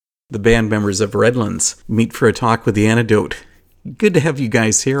The band members of Redlands meet for a talk with the Antidote. Good to have you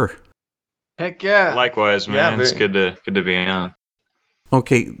guys here. Heck yeah. Likewise, man. It's good to be on.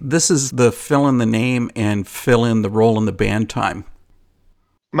 Okay, this is the fill in the name and fill in the role in the band time.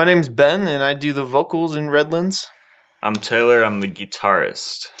 My name's Ben, and I do the vocals in Redlands. I'm Taylor. I'm the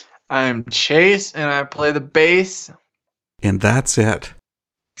guitarist. I'm Chase, and I play the bass. And that's it.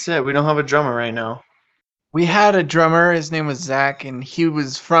 That's it. We don't have a drummer right now. We had a drummer. His name was Zach, and he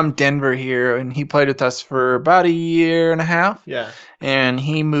was from Denver here, and he played with us for about a year and a half. Yeah. And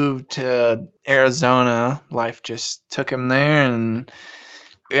he moved to Arizona. Life just took him there, and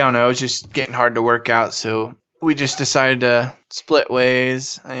I don't know, it was just getting hard to work out, so we just decided to split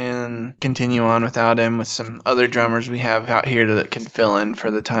ways and continue on without him with some other drummers we have out here that can fill in for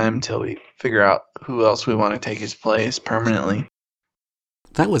the time until we figure out who else we want to take his place permanently.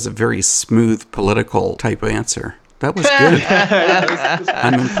 That was a very smooth political type of answer. That was good.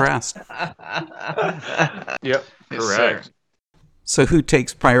 I'm impressed. Yep. Correct. So who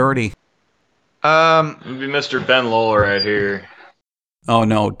takes priority? It'd be Mr. Ben Lowell right here. Oh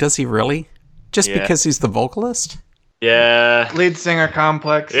no, does he really? Just Yeah. because he's the vocalist? Yeah. Lead singer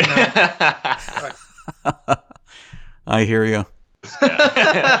complex. You know. I hear you.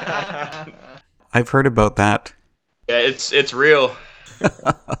 I've heard about that. Yeah, it's real.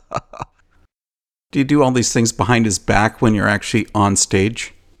 Do you do all these things behind his back when you're actually on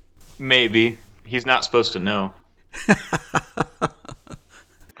stage? Maybe. He's not supposed to know.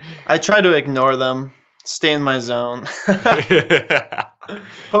 I try to ignore them, stay in my zone.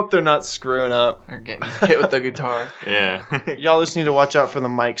 Hope they're not screwing up. Or getting hit with the guitar. Yeah. Y'all just need to watch out for the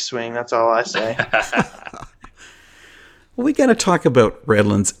mic swing. That's all I say. Well, we got to talk about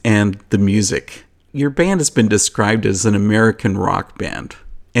Redlands and the music. Your band has been described as an American rock band.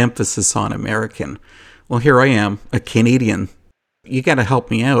 Emphasis on American. Well, here I am, a Canadian. You got to help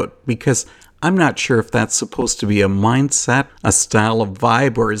me out because I'm not sure if that's supposed to be a mindset, a style of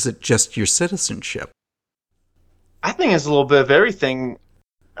vibe, or is it just your citizenship? I think it's a little bit of everything.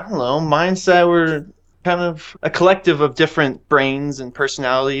 I don't know. Mindset, we're kind of a collective of different brains and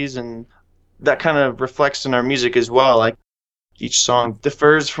personalities, and that kind of reflects in our music as well. Like each song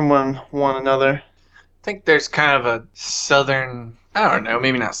differs from one another. I think there's kind of a southern, I don't know,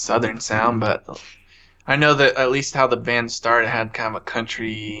 maybe not southern sound, but I know that at least how the band started had kind of a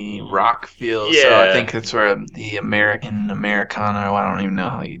country rock feel. Yeah. So I think that's where the Americana, I don't even know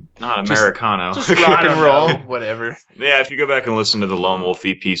how you... Not Americano. Just rock and roll. Whatever. Yeah, if you go back and listen to the Lone Wolf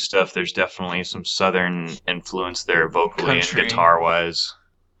EP stuff, there's definitely some southern influence there vocally Country. and guitar-wise.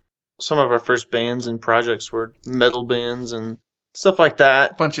 Some of our first bands and projects were metal bands and stuff like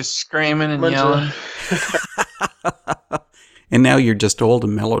that. Bunch of screaming and Bunch yelling. And now you're just old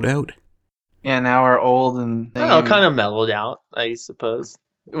and mellowed out. Yeah, now we're old and... I don't know, kind of mellowed out, I suppose.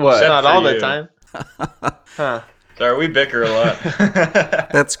 What? Except Not for all the you. time. Huh. Sorry, we bicker a lot.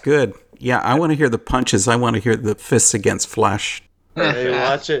 That's good. Yeah, I want to hear the punches. I want to hear the fists against flesh. Hey,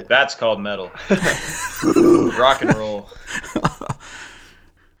 watch it. That's called metal. Rock and roll.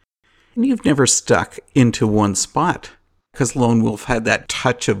 And you've never stuck into one spot because Lone Wolf had that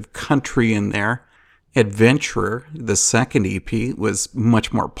touch of country in there. Adventurer, the second EP, was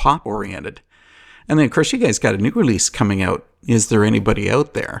much more pop-oriented. And then, of course, you guys got a new release coming out, Is There Anybody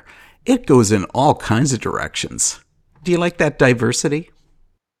Out There? It goes in all kinds of directions. Do you like that diversity?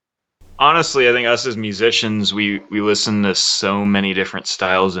 Honestly, I think us as musicians, we listen to so many different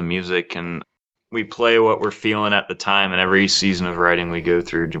styles of music, and we play what we're feeling at the time, and every season of writing we go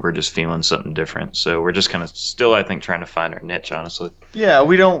through, we're just feeling something different. So we're just kind of still, I think, trying to find our niche, honestly. Yeah,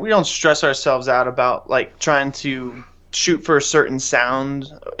 we don't stress ourselves out about like trying to shoot for a certain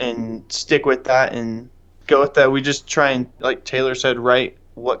sound and stick with that and go with that. We just try and, like Taylor said, write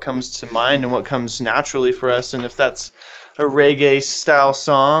what comes to mind and what comes naturally for us. And if that's a reggae style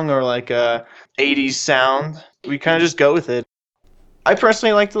song or like a 80s sound, we kind of just go with it. I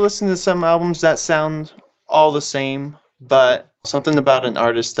personally like to listen to some albums that sound all the same, but something about an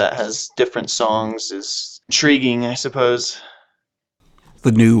artist that has different songs is intriguing, I suppose.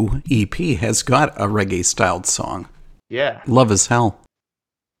 The new EP has got a reggae-styled song. Yeah. Love as Hell.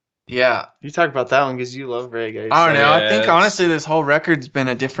 Yeah. You talk about that one because you love reggae. I don't know. Yeah, I think it's- honestly this whole record's been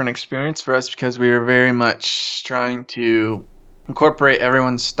a different experience for us because we were very much trying to incorporate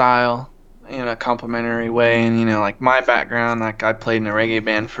everyone's style in a complimentary way. And, you know, like my background, like I played in a reggae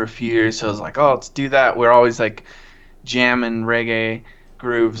band for a few years, so I was like, oh, let's do that. We're always like jamming reggae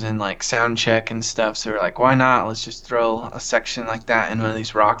grooves and like sound check and stuff. So we're like, why not? Let's just throw a section like that in one of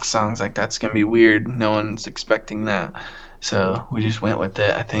these rock songs. Like that's going to be weird. No one's expecting that. So we just went with it.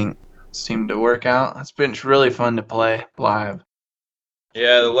 I think it seemed to work out. It's been really fun to play live.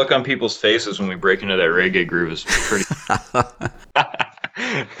 Yeah, the look on people's faces when we break into that reggae groove is pretty.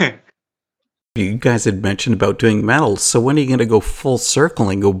 You guys had mentioned about doing metal, so when are you going to go full circle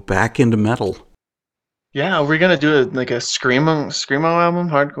and go back into metal? Yeah, we're gonna do a screamo album,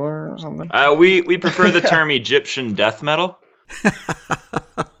 hardcore or something. We prefer the term Egyptian death metal.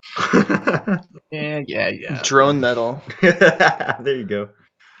 Yeah. Drone metal. There you go.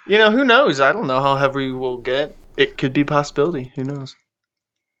 You know, who knows? I don't know how heavy we'll get. It could be a possibility. Who knows?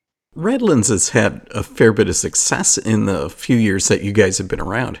 Redlands has had a fair bit of success in the few years that you guys have been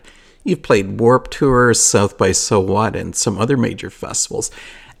around. You've played Warped Tour, South by So What, and some other major festivals.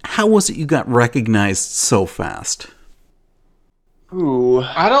 How was it you got recognized so fast? Ooh.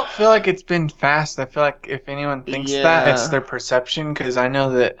 I don't feel like it's been fast. I feel like if anyone thinks that, Yeah. it's their perception, because I know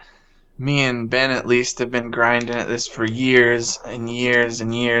that me and Ben at least have been grinding at this for years and years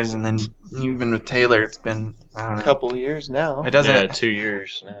and years, and then even with Taylor, it's been, I don't A know. couple of years now. It doesn't. Yeah, 2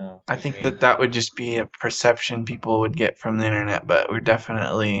 years now. I think that would just be a perception people would get from the internet, but we've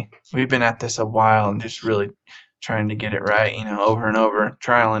been at this a while and just really trying to get it right, over and over,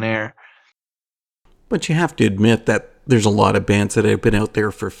 trial and error. But you have to admit that there's a lot of bands that have been out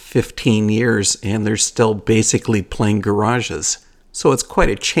there for 15 years and they're still basically playing garages. So it's quite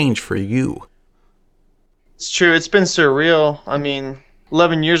a change for you. It's true. It's been surreal. I mean,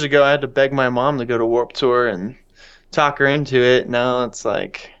 11 years ago, I had to beg my mom to go to Warped Tour and talk her into it. Now it's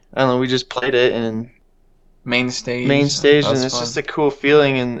like, I don't know, we just played it and Main stage, and that's it's fun. just a cool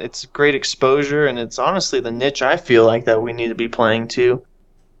feeling, and it's great exposure, and it's honestly the niche I feel like that we need to be playing to.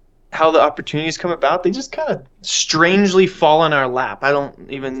 How the opportunities come about, they just kind of strangely fall in our lap. I don't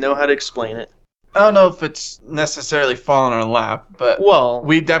even know how to explain it. I don't know if it's necessarily fall in our lap, but Well,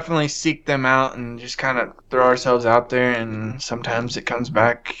 we definitely seek them out and just kind of throw ourselves out there, and sometimes it comes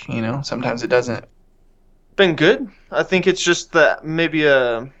back, sometimes it doesn't. been good. I think it's just that maybe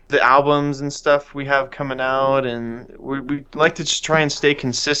the albums and stuff we have coming out, and we like to just try and stay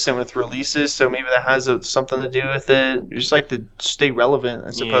consistent with releases. So maybe that has something to do with it. We just like to stay relevant, I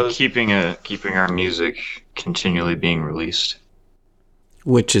Yeah, suppose. keeping our music continually being released.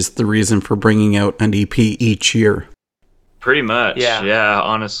 Which is the reason for bringing out an EP each year. Pretty much. Yeah. Yeah,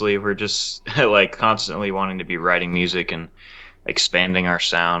 honestly, we're just like constantly wanting to be writing music and expanding our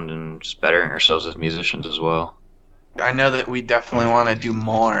sound and just bettering ourselves as musicians as well. I know that we definitely want to do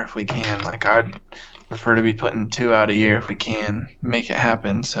more if we can. Like, I'd prefer to be putting 2 out a year if we can make it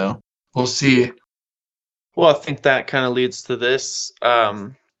happen. So we'll see. Well, I think that kind of leads to this.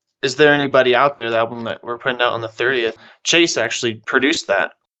 Is there anybody out there, the album that we're putting out on the 30th? Chase actually produced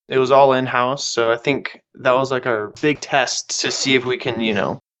that. It was all in-house, so I think that was like our big test to see if we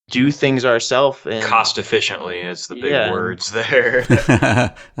can, do things ourselves. And Cost efficiently is the big Yeah. words there.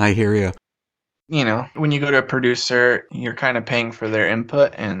 I hear you. When you go to a producer, you're kind of paying for their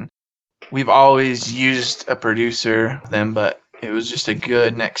input, and we've always used a producer then, but it was just a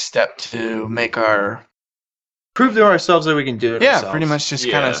good next step to make our prove to ourselves that we can do it yeah, ourselves. pretty much just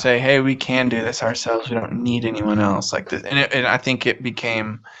kind of say, hey, we can do this ourselves. We don't need anyone else like this. And I think it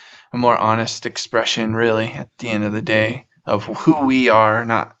became a more honest expression, really, at the end of the day, of who we are,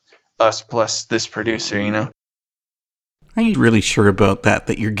 not us plus this producer. Are you really sure about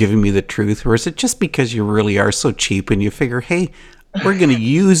that you're giving me the truth? Or is it just because you really are so cheap and you figure, hey, we're going to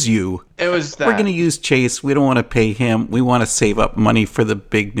use you. It was that. We're going to use Chase. We don't want to pay him. We want to save up money for the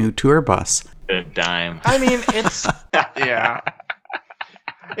big new tour bus. A dime. I mean, it's yeah.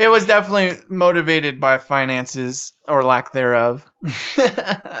 It was definitely motivated by finances or lack thereof.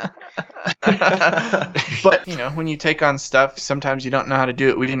 But, when you take on stuff, sometimes you don't know how to do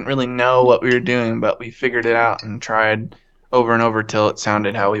it. We didn't really know what we were doing, but we figured it out and tried over and over till it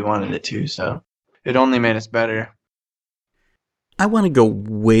sounded how we wanted it to. So it only made us better. I want to go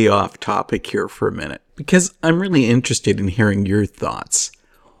way off topic here for a minute because I'm really interested in hearing your thoughts.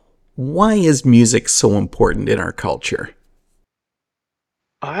 Why is music so important in our culture?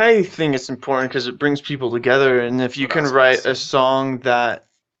 I think it's important because it brings people together, and if you can write a song that,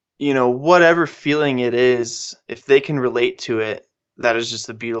 whatever feeling it is, if they can relate to it, that is just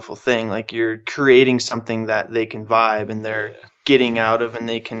a beautiful thing. Like, you're creating something that they can vibe and they're getting out of and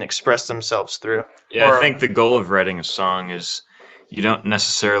they can express themselves through. Yeah, I think the goal of writing a song is you don't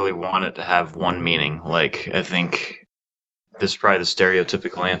necessarily want it to have one meaning. Like, I think this is probably the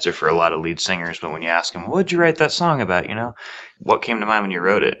stereotypical answer for a lot of lead singers, but when you ask them, what'd you write that song about, what came to mind when you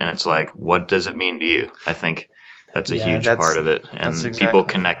wrote it? And it's like, what does it mean to you? I think that's a huge part of it. And people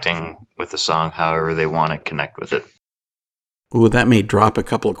connecting with the song however they want to connect with it. Ooh, that may drop a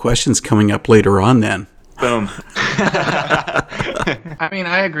couple of questions coming up later on then. Boom. I mean,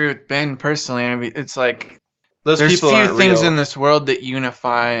 I agree with Ben personally. I mean, it's like Those There's people few aren't things real. in this world that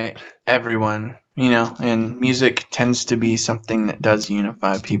unify everyone, you know, and music tends to be something that does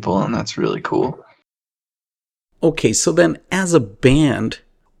unify people, and that's really cool. Okay, so then as a band,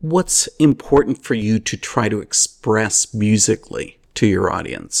 what's important for you to try to express musically to your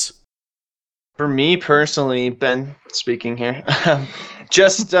audience? For me personally, Ben speaking here,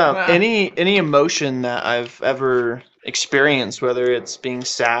 just any emotion that I've ever experienced, whether it's being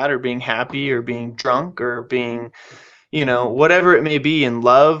sad or being happy or being drunk or being, whatever it may be in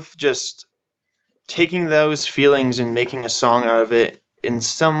love, just taking those feelings and making a song out of it in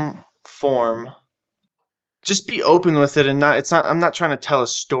some form. Just be open with it and I'm not trying to tell a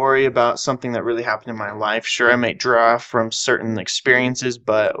story about something that really happened in my life. Sure, I might draw from certain experiences,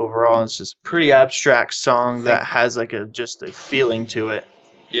 but overall it's just a pretty abstract song that has just a feeling to it.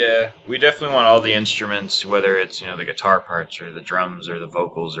 Yeah, we definitely want all the instruments, whether it's, the guitar parts or the drums or the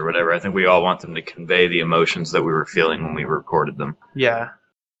vocals or whatever. I think we all want them to convey the emotions that we were feeling when we recorded them. Yeah.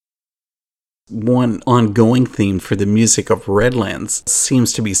 One ongoing theme for the music of Redlands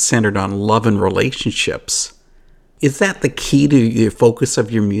seems to be centered on love and relationships. Is that the key to the focus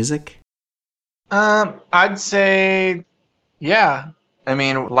of your music? I'd say, yeah. I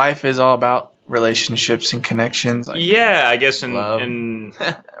mean, life is all about relationships and connections. Yeah, I guess love. in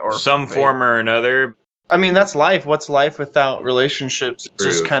Or some form or another. I mean, that's life. What's life without relationships? It's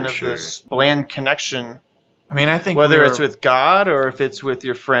True, just kind for of sure. this bland connection. I mean, I think Whether it's with God or if it's with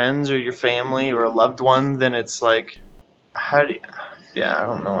your friends or your family or a loved one, then it's like, how do you, yeah, I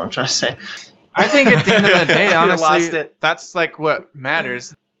don't know what I'm trying to say. I think at the end of the day, You honestly, lost it. that's like what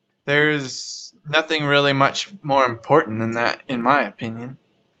matters. There's nothing really much more important than that, in my opinion.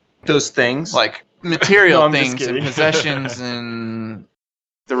 Those things. Like material No, I'm just things and kidding. possessions and the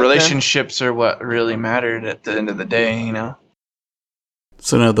But then- relationships are what really mattered at the end of the day, you know?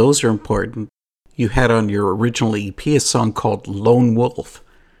 So now those are important. You had on your original EP a song called Lone Wolf.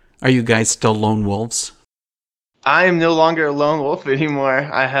 Are you guys still lone wolves? I am no longer a lone wolf anymore.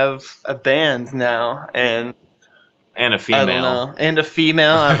 I have a band now, and And a female. I don't know. And a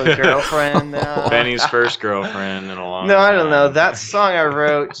female. I have a girlfriend now. Benny's first girlfriend in a long No, time. I don't know. That song I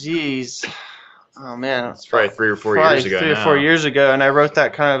wrote, geez. Oh, man. It's probably 3 or 4 probably years ago 3 or now. 4 years ago, and I wrote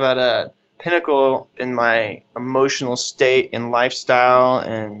that kind of at a pinnacle in my emotional state and lifestyle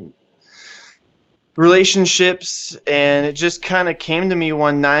and relationships, and it just kind of came to me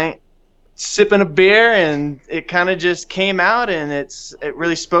one night sipping a beer, and it kind of just came out, and it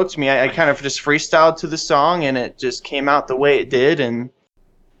really spoke to me. I kind of just freestyled to the song, and it just came out the way it did, and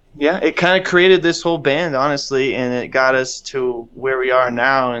yeah, it kind of created this whole band, honestly, and it got us to where we are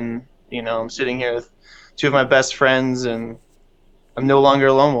now, and I'm sitting here with two of my best friends, and I'm no longer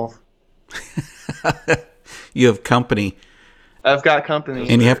a lone wolf. You have company, I've got company.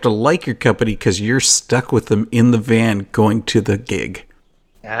 and you have to like your company because you're stuck with them in the van going to the gig.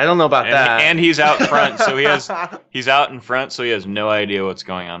 I don't know about that. And he's out front, so he's out in front, so he has no idea what's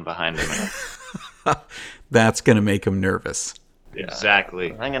going on behind him. That's going to make him nervous.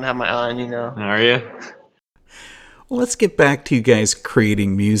 Exactly. I'm gonna have my eye on, Are you? Well, let's get back to you guys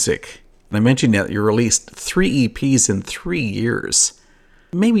creating music. I mentioned that you released 3 EPs in 3 years.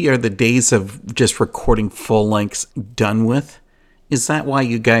 Maybe are the days of just recording full lengths done with? Is that why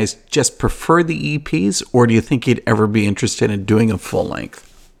you guys just prefer the EPs, or do you think you'd ever be interested in doing a full length?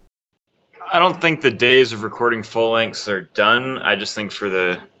 I don't think the days of recording full lengths are done. I just think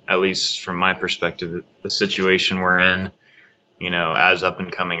at least from my perspective, the situation we're in, as up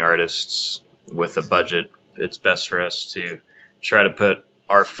and coming artists with a budget, it's best for us to try to put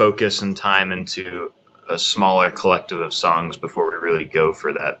our focus and time into a smaller collective of songs before we really go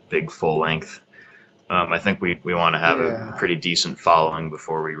for that big full length. I think we want to have a pretty decent following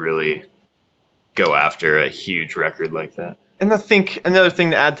before we really go after a huge record like that. And I think another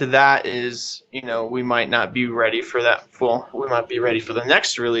thing to add to that is, we might not be ready for that full. We might be ready for the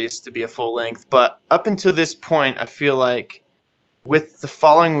next release to be a full length. But up until this point, I feel like with the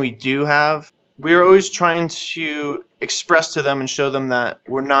following we do have, we're always trying to express to them and show them that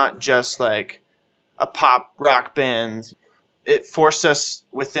we're not just like a pop rock band. It forced us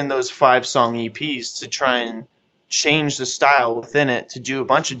within those 5-song EPs to try and change the style within it, to do a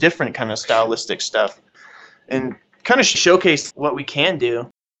bunch of different kind of stylistic stuff and kind of showcase what we can do.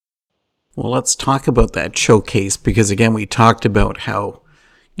 Well, let's talk about that showcase, because again, we talked about how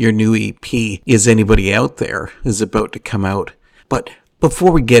your new EP, Is Anybody Out There, is about to come out. But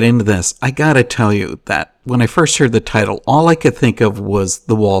before we get into this, I gotta tell you that when I first heard the title, all I could think of was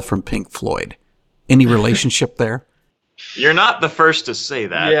The Wall from Pink Floyd. Any relationship there? You're not the first to say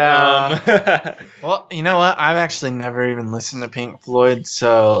that. Yeah. Well, you know what? I've actually never even listened to Pink Floyd,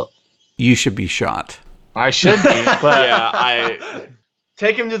 so You should be shot. I should be, but Yeah,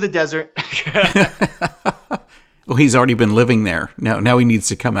 Take him to the desert. Well, he's already been living there. Now he needs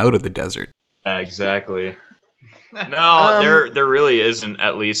to come out of the desert. exactly. No, there really isn't,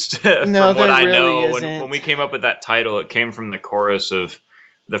 at least from No, what there I really know. isn't. When we came up with that title, it came from the chorus of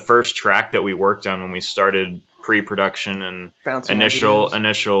the first track that we worked on when we started pre-production and Bouncing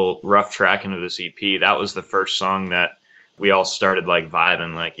initial rough track into this EP. That was the first song that we all started like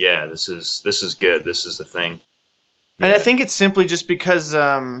vibing, like, yeah, this is good. This is the thing. And I think it's simply just because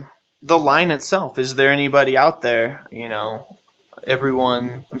the line itself. Is there anybody out there? You know,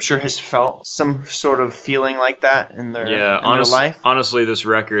 everyone, I'm sure, has felt some sort of feeling like that in their their life. Honestly, this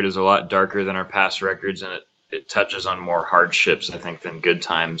record is a lot darker than our past records, and it touches on more hardships, I think, than good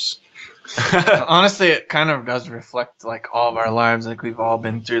times. honestly, it kind of does reflect like all of our lives. Like we've all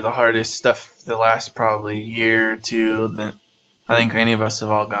been through the hardest stuff the last probably year or two that I think any of us have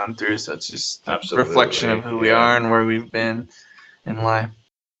all gone through. So it's just a Absolutely, reflection of who we yeah. are and where we've been in life.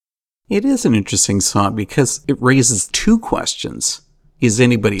 It is an interesting song because it raises two questions. Is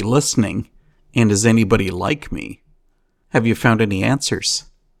anybody listening? And is anybody like me? Have you found any answers?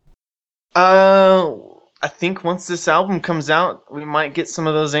 I think once this album comes out, we might get some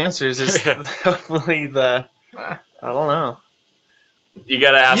of those answers. Is hopefully I don't know. You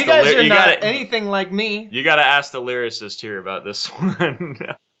gotta ask You guys are you not gotta anything like me. you gotta ask the lyricist here about this one.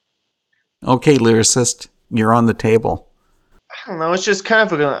 Okay, lyricist, you're on the table. I don't know. It's just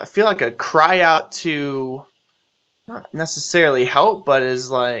kind of I feel like a cry out to not necessarily help, but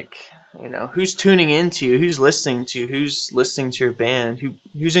is like, you know, who's tuning into you, who's listening to your band,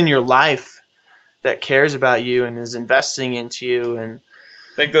 who's in your life that cares about you and is investing into you. And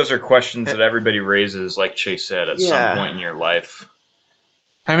I think those are questions that everybody raises, like Chase said, at Yeah. some point in your life.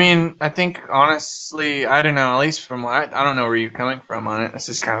 I mean, I think honestly, I don't know. At least from what I don't know where you're coming from on it. This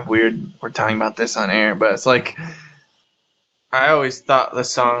is kind of weird. We're talking about this on air, but it's like I always thought the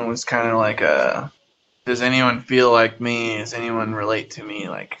song was kind of like does anyone feel like me? Does anyone relate to me?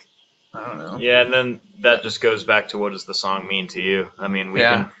 Like, I don't know. Yeah, and then that just goes back to what does the song mean to you? I mean, we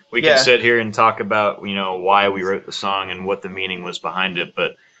Yeah. can sit here and talk about, you know, why we wrote the song and what the meaning was behind it,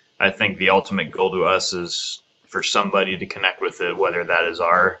 but I think the ultimate goal to us is for somebody to connect with it, whether that is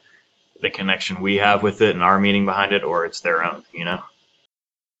the connection we have with it and our meaning behind it, or it's their own, you know?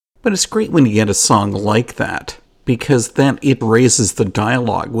 But it's great when you get a song like that, because then it raises the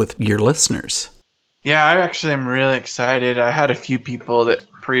dialogue with your listeners. Yeah, I actually am really excited. I had a few people that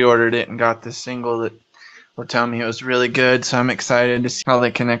pre-ordered it and got this single that were telling me it was really good, so I'm excited to see how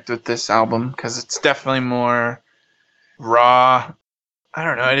they connect with this album because it's definitely more raw. I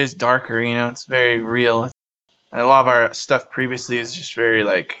don't know, it is darker, you know, it's very real. A lot of our stuff previously is just very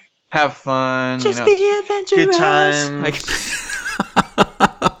like have fun, just you know. be adventurous. Good time. Like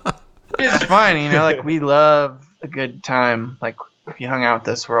it's fine, you know, like we love a good time. Like if you hung out with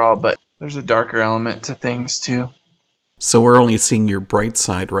us, we're all, but there's a darker element to things too. So we're only seeing your bright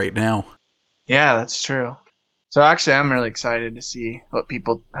side right now. Yeah, that's true. So actually, I'm really excited to see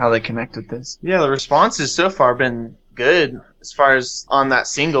how they connect with this. Yeah, the response has so far been good as far as on that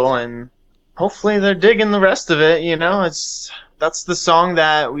single, and hopefully they're digging the rest of it. You know, that's the song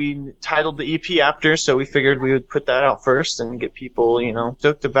that we titled the EP after, so we figured we would put that out first and get people, you know,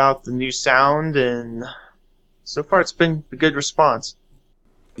 stoked about the new sound, and so far it's been a good response.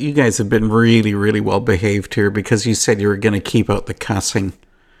 You guys have been really, really well behaved here because you said you were going to keep out the cussing.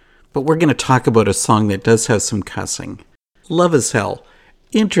 But we're going to talk about a song that does have some cussing. Love as Hell.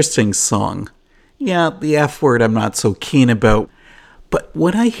 Interesting song. Yeah, the F word I'm not so keen about. But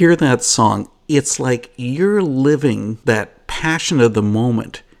when I hear that song, it's like you're living that passion of the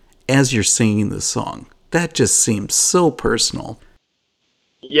moment as you're singing the song. That just seems so personal.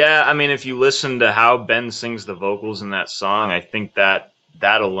 Yeah, I mean, if you listen to how Ben sings the vocals in that song, I think that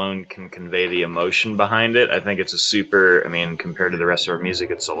alone can convey the emotion behind it. I think it's compared to the rest of our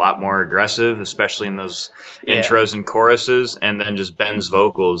music, it's a lot more aggressive, especially in those intros and choruses. And then just Ben's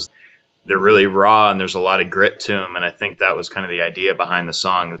vocals, they're really raw and there's a lot of grit to them. And I think that was kind of the idea behind the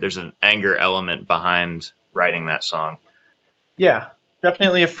song. There's an anger element behind writing that song. Yeah,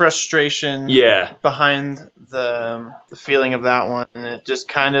 definitely a frustration behind the feeling of that one. And it just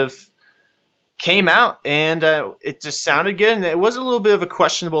kind of came out, and it just sounded good. And it was a little bit of a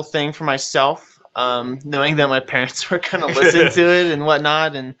questionable thing for myself, knowing that my parents were going to listen to it and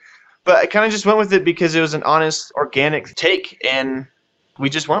whatnot. But I kind of just went with it because it was an honest, organic take, and we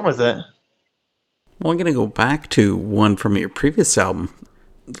just went with it. Well, I'm going to go back to one from your previous album.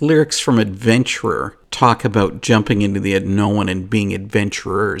 Lyrics from Adventurer talk about jumping into the unknown and being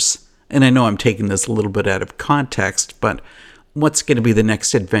adventurers. And I know I'm taking this a little bit out of context, but what's going to be the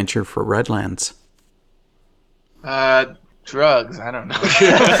next adventure for Redlands? Drugs. I don't know.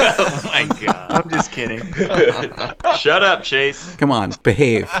 Oh my god. I'm just kidding. Shut up, Chase. Come on,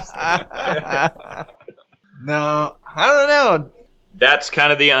 behave. No, I don't know. That's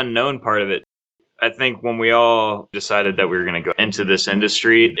kind of the unknown part of it. I think when we all decided that we were going to go into this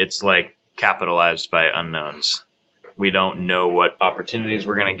industry, it's like capitalized by unknowns. We don't know what opportunities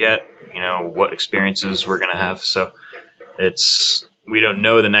we're going to get, what experiences we're going to have. So we don't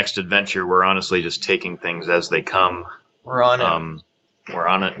know the next adventure. We're honestly just taking things as they come. We're on it.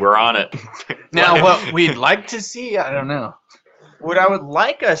 We're on it. Now, what we'd like to see, I don't know. What I would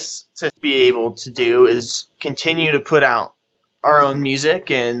like us to be able to do is continue to put out our own music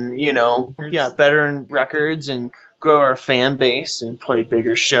and, better in records and grow our fan base and play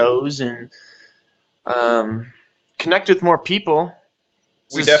bigger shows and connect with more people.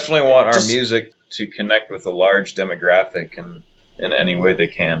 We definitely want our music to connect with a large demographic in any way they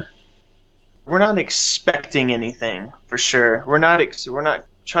can. We're not expecting anything, for sure. We're not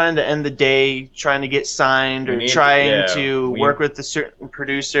trying to end the day trying to get signed or trying to work with a certain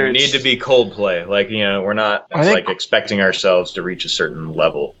producer. We need to be Coldplay. We're not expecting ourselves to reach a certain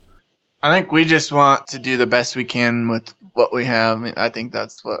level. I think we just want to do the best we can with what we have. I think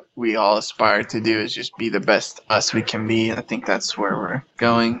that's what we all aspire to do, is just be the best us we can be. I think that's where we're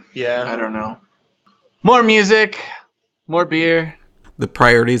going. Yeah. I don't know. More music, more beer. The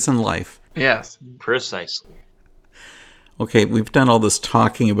priorities in life. Yes. Precisely. Okay, we've done all this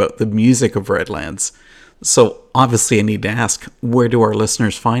talking about the music of Redlands. So obviously I need to ask, where do our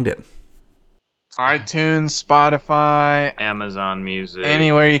listeners find it? iTunes, Spotify, Amazon Music.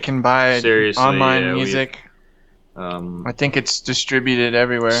 Anywhere you can buy Seriously, online music. I think it's distributed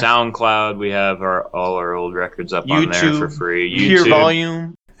everywhere. SoundCloud, we have all our old records up on there for free. Pure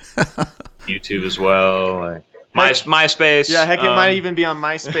Volume. YouTube as well. MySpace. Yeah, heck, it might even be on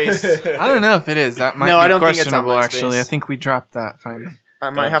Myspace. I don't know if it is. That might be I don't think it's on questionable, MySpace. actually. I think we dropped that finally. I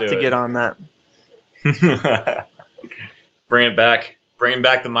might have to get on that. Bring it back. Bring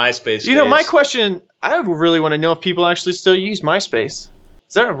back the MySpace. My question, I really want to know if people actually still use MySpace.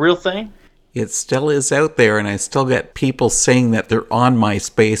 Is that a real thing? It still is out there, and I still get people saying that they're on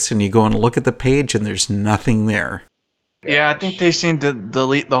MySpace, and you go and look at the page, and there's nothing there. Yeah, I think they seem to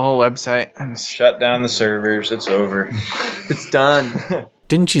delete the whole website. And shut down the servers. It's over. It's done.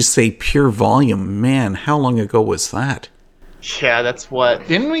 Didn't you say Pure Volume? Man, how long ago was that? Yeah, that's what.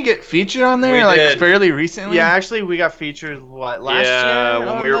 Didn't we get featured on there fairly recently? Yeah, actually, we got featured last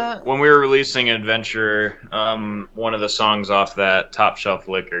year? When we were releasing Adventure, one of the songs off that, Top Shelf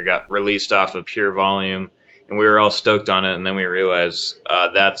Liquor, got released off of Pure Volume, and we were all stoked on it. And then we realized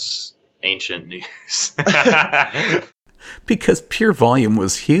that's ancient news. Because Pure Volume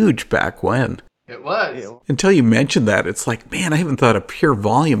was huge back when. It was. Until you mentioned that, it's like, man, I haven't thought of Pure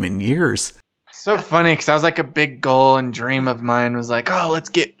Volume in years. So funny, because that was like a big goal and dream of mine, was like, oh, let's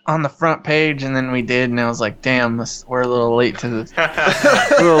get on the front page, and then we did, and I was like, damn, we're a little late to the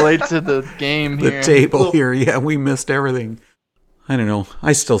game here. The table here, yeah, we missed everything. I don't know,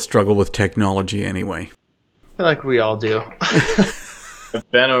 I still struggle with technology anyway. I feel like we all do.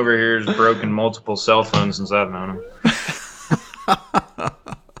 Ben over here has broken multiple cell phones since I've known him.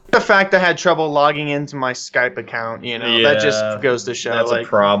 The fact I had trouble logging into my Skype account, that just goes to show. That's a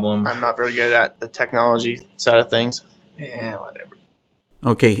problem. I'm not very good at the technology side of things. Yeah, whatever.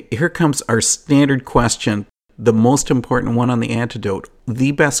 Okay, here comes our standard question. The most important one on the antidote.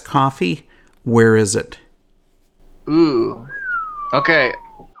 The best coffee, where is it? Ooh. Okay.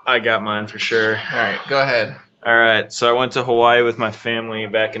 I got mine for sure. All right, go ahead. All right, so I went to Hawaii with my family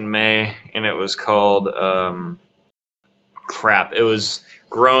back in May, and it was called, it was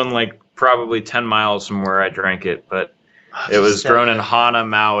grown probably 10 miles from where I drank it, but it was grown in Hana,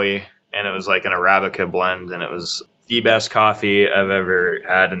 Maui, and it was like an Arabica blend, and it was the best coffee I've ever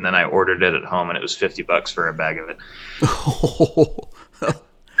had, and then I ordered it at home, and it was $50 for a bag of it.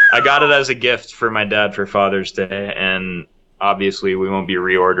 I got it as a gift for my dad for Father's Day, and obviously we won't be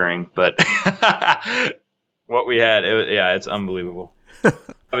reordering, but what we had, it's unbelievable.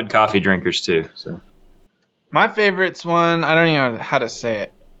 Avid coffee drinkers too, so. My favorite's one, I don't even know how to say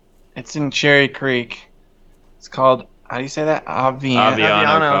it. It's in Cherry Creek. It's called, how do you say that?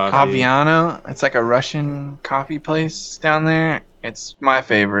 Aviano. Aviano. It's like a Russian coffee place down there. It's my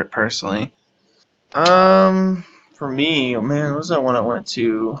favorite, personally. For me, what was that one I went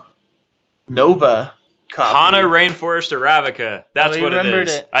to? Nova Coffee. Hana Rainforest Arabica. That's what it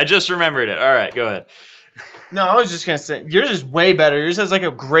is. I just remembered it. All right, go ahead. No, I was just going to say, yours is way better. Yours has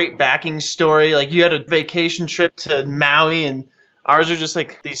a great backing story. You had a vacation trip to Maui, and ours are just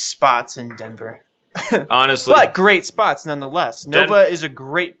these spots in Denver. Honestly, But great spots nonetheless. Nova is a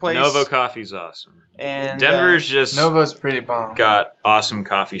great place. Nova Coffee's awesome. And Denver's just Nova's pretty bomb. got awesome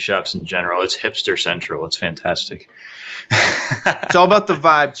coffee shops in general. It's hipster central. It's fantastic. it's all about the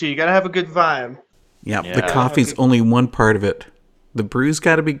vibe too. You gotta have a good vibe. Yeah, the Yeah. coffee's only one part of it. The brew's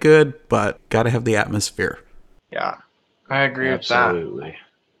got to be good, but got to have the atmosphere. Yeah. I agree with that. Absolutely.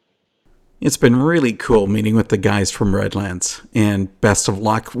 It's been really cool meeting with the guys from Redlands, and best of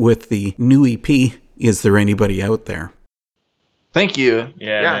luck with the new EP. Is there anybody out there? Thank you.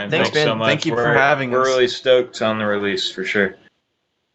 Yeah, Yeah, man. thanks, Thanks Ben. so much. Thank you for having We're us. really stoked on the release for sure.